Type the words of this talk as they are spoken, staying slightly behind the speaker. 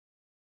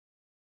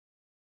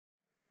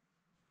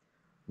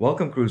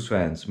Welcome cruise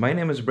fans, my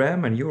name is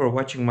Bram and you are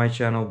watching my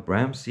channel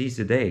Bram Sees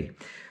the Day.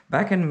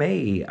 Back in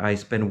May, I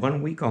spent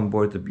 1 week on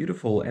board the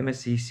beautiful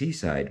MSC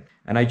Seaside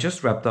and I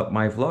just wrapped up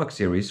my vlog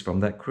series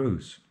from that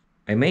cruise.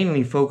 I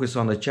mainly focus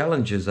on the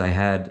challenges I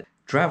had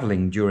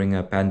traveling during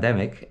a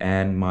pandemic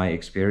and my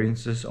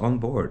experiences on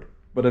board.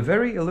 But a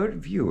very alert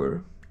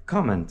viewer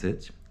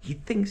commented he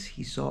thinks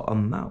he saw a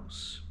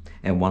mouse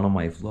in one of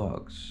my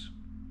vlogs.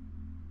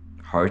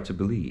 Hard to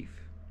believe.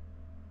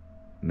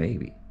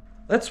 Maybe.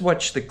 Let's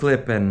watch the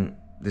clip and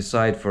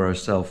decide for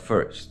ourselves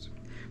first.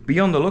 Be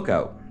on the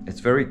lookout, it's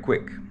very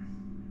quick.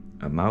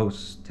 A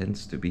mouse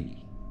tends to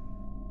be.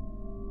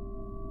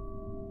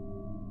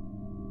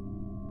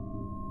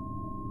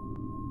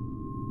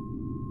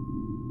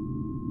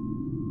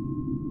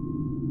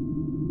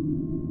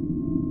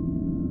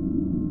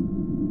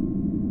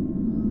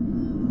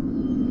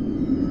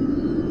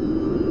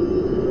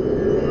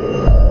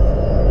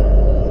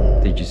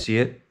 Did you see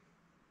it?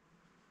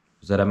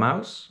 Was that a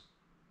mouse?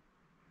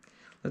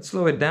 Let's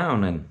slow it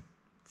down and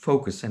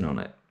focus in on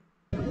it.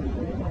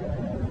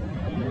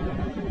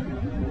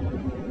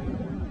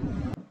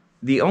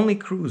 The only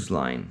cruise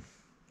line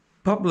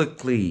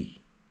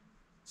publicly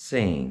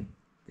saying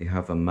they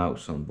have a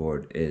mouse on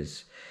board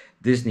is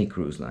Disney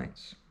Cruise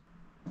Lines.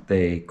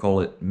 They call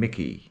it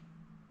Mickey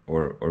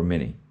or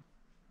Minnie.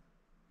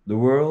 The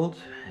world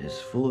is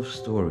full of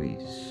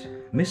stories,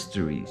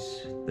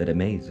 mysteries that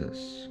amaze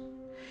us,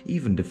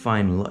 even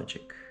defy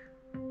logic.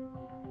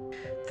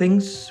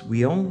 Things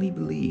we only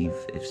believe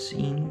if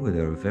seen with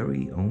our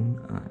very own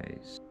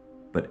eyes.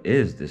 But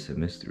is this a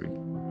mystery?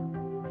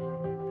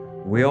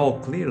 We all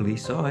clearly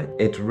saw it.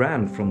 It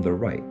ran from the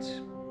right,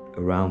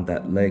 around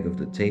that leg of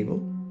the table,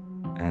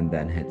 and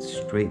then head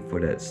straight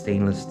for that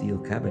stainless steel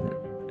cabinet,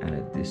 and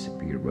it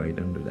disappeared right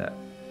under that.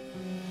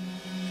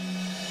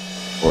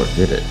 Or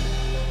did it?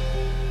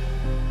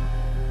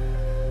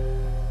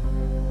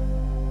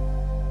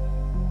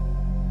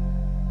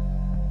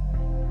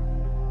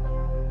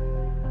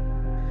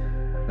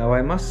 Now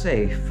I must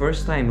say,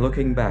 first time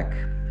looking back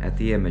at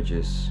the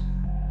images,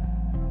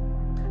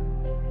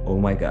 oh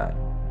my god,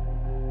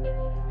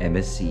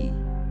 MSC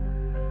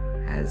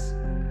has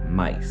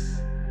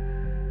mice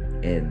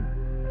in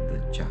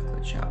the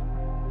chocolate shop,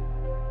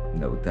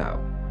 no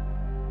doubt.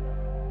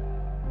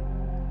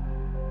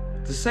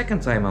 The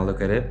second time I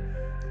look at it,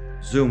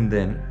 zoomed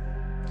in,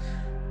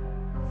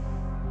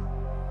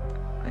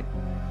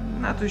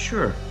 I'm not too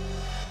sure.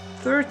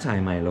 Third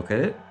time I look at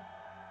it,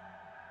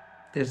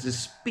 there's the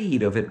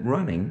speed of it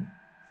running.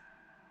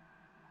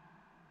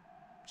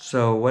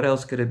 So what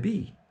else could it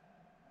be?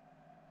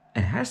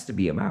 It has to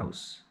be a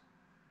mouse.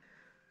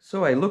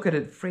 So I look at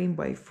it frame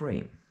by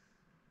frame.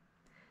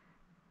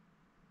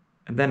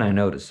 And then I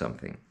notice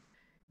something.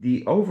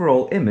 The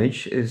overall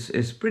image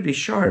is pretty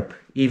sharp,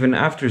 even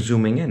after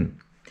zooming in.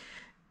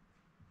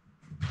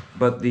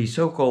 But the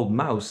so-called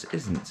mouse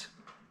isn't.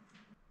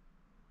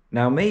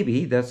 Now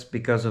maybe that's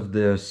because of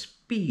the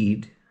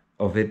speed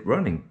of it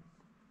running.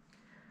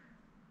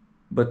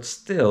 But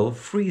still,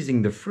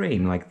 freezing the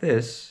frame like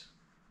this,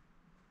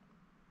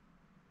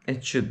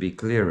 it should be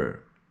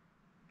clearer.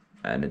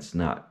 And it's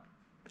not.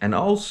 And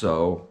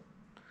also,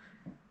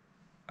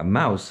 a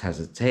mouse has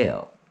a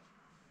tail.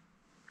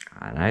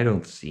 And I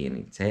don't see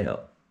any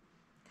tail.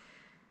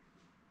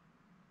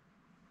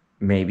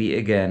 Maybe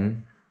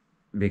again,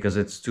 because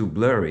it's too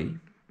blurry,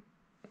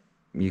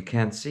 you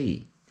can't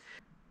see.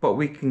 But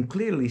we can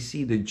clearly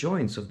see the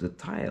joints of the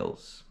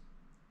tiles.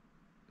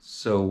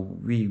 So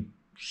we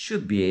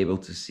should be able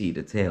to see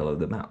the tail of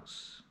the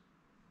mouse.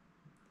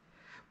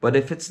 But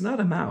if it's not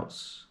a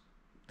mouse,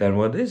 then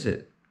what is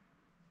it?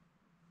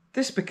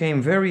 This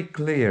became very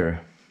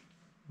clear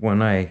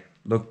when I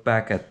looked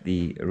back at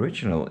the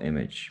original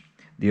image.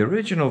 The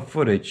original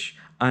footage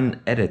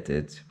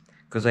unedited,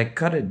 because I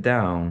cut it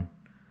down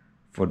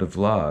for the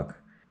vlog.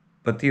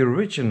 But the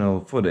original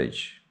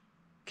footage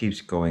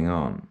keeps going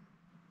on.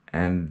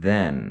 And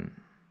then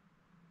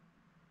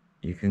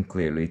you can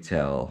clearly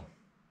tell,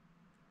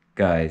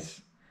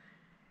 guys,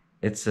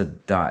 it's a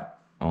dot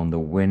on the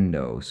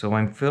window. So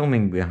I'm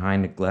filming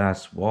behind a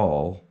glass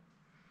wall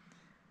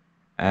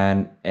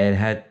and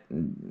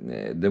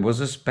there was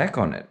a speck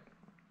on it.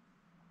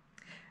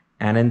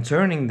 And in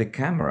turning the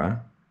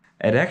camera,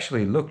 it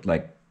actually looked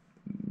like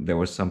there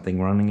was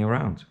something running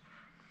around.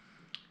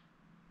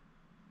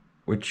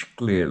 Which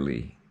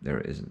clearly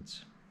there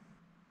isn't.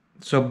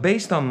 So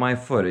based on my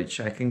footage,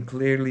 I can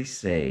clearly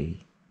say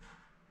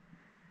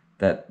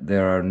that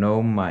there are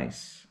no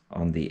mice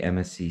on the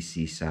MSC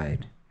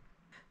Seaside.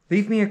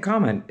 Leave me a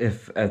comment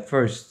if at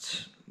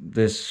first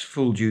this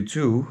fooled you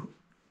too,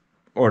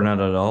 or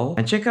not at all.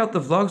 And check out the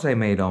vlogs I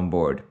made on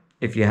board,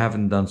 if you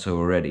haven't done so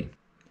already.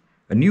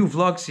 A new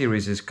vlog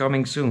series is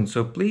coming soon,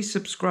 so please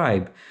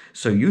subscribe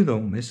so you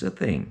don't miss a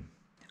thing.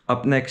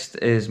 Up next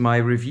is my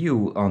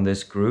review on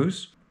this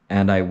cruise,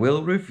 and I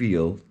will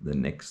reveal the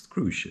next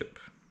cruise ship.